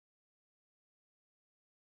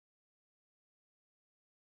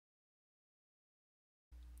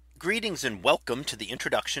Greetings and welcome to the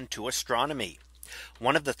introduction to astronomy.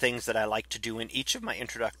 One of the things that I like to do in each of my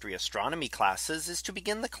introductory astronomy classes is to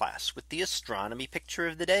begin the class with the astronomy picture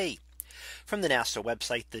of the day from the NASA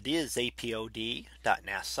website, that is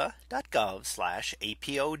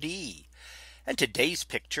apod.nasa.gov/apod. And today's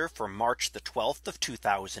picture for March the 12th of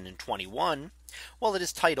 2021. Well, it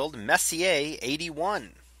is titled Messier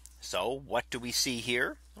 81. So what do we see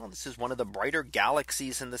here? Well, this is one of the brighter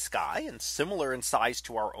galaxies in the sky and similar in size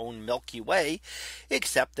to our own Milky Way,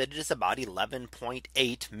 except that it is about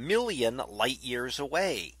 11.8 million light years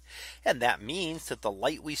away. And that means that the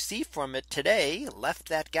light we see from it today left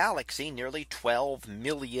that galaxy nearly 12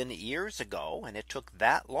 million years ago. And it took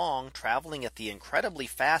that long, traveling at the incredibly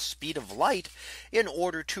fast speed of light, in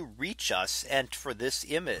order to reach us and for this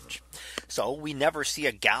image. So we never see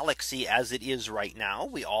a galaxy as it is right now.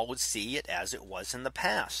 We always see it as it was in the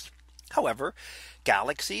past. However,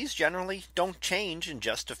 galaxies generally don't change in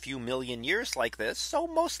just a few million years like this. So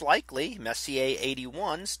most likely Messier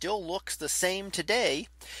 81 still looks the same today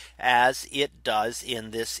as it does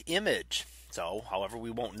in this image. So, however,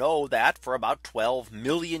 we won't know that for about 12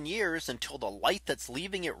 million years until the light that's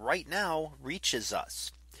leaving it right now reaches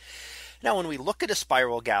us. Now, when we look at a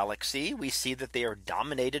spiral galaxy, we see that they are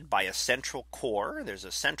dominated by a central core. There's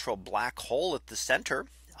a central black hole at the center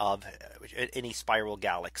of any spiral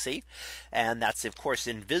galaxy. And that's, of course,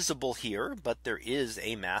 invisible here, but there is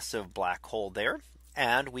a massive black hole there.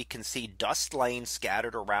 And we can see dust lanes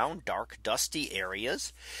scattered around, dark, dusty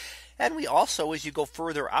areas. And we also, as you go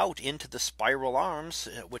further out into the spiral arms,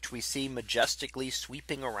 which we see majestically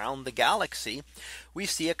sweeping around the galaxy, we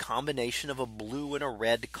see a combination of a blue and a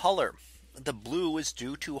red color. The blue is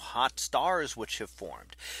due to hot stars which have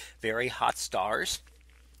formed. Very hot stars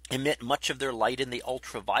emit much of their light in the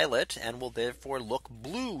ultraviolet and will therefore look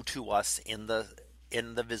blue to us in the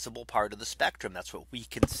visible part of the spectrum. That's what we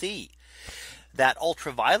can see. That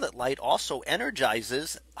ultraviolet light also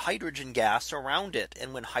energizes hydrogen gas around it.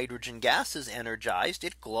 And when hydrogen gas is energized,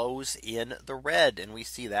 it glows in the red. And we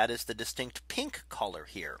see that as the distinct pink color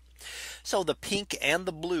here. So the pink and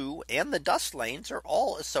the blue and the dust lanes are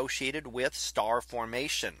all associated with star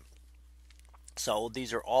formation. So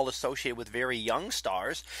these are all associated with very young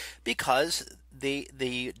stars, because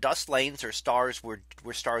the dust lanes or stars where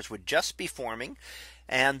stars would just be forming,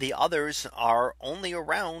 and the others are only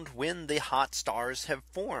around when the hot stars have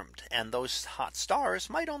formed. And those hot stars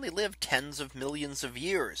might only live tens of millions of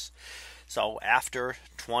years. So after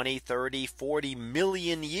 20, 30, 40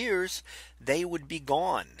 million years, they would be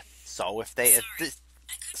gone. So if they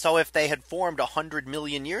had formed 100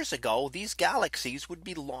 million years ago, these galaxies would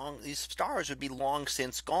be these stars would be long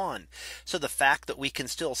since gone. So the fact that we can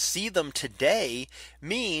still see them today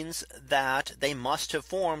means that they must have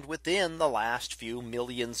formed within the last few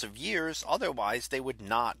millions of years. Otherwise, they would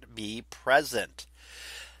not be present.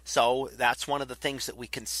 So that's one of the things that we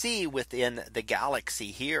can see within the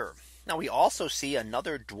galaxy here. Now we also see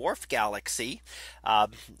another dwarf galaxy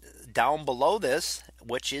down below this,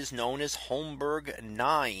 which is known as Holmberg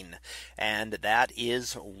 9. And that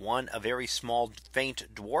is a very small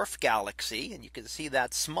faint dwarf galaxy. And you can see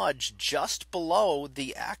that smudge just below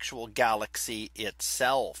the actual galaxy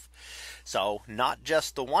itself. So not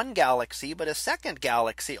just the one galaxy, but a second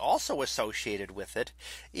galaxy also associated with it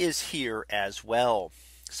is here as well.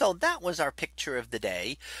 So that was our picture of the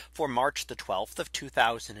day for March the 12th of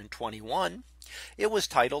 2021. It was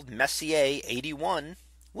titled Messier 81.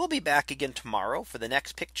 We'll be back again tomorrow for the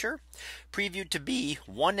next picture, previewed to be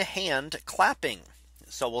one hand clapping.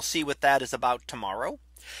 So we'll see what that is about tomorrow.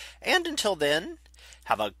 And until then,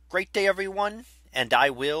 have a great day, everyone, and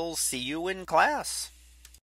I will see you in class.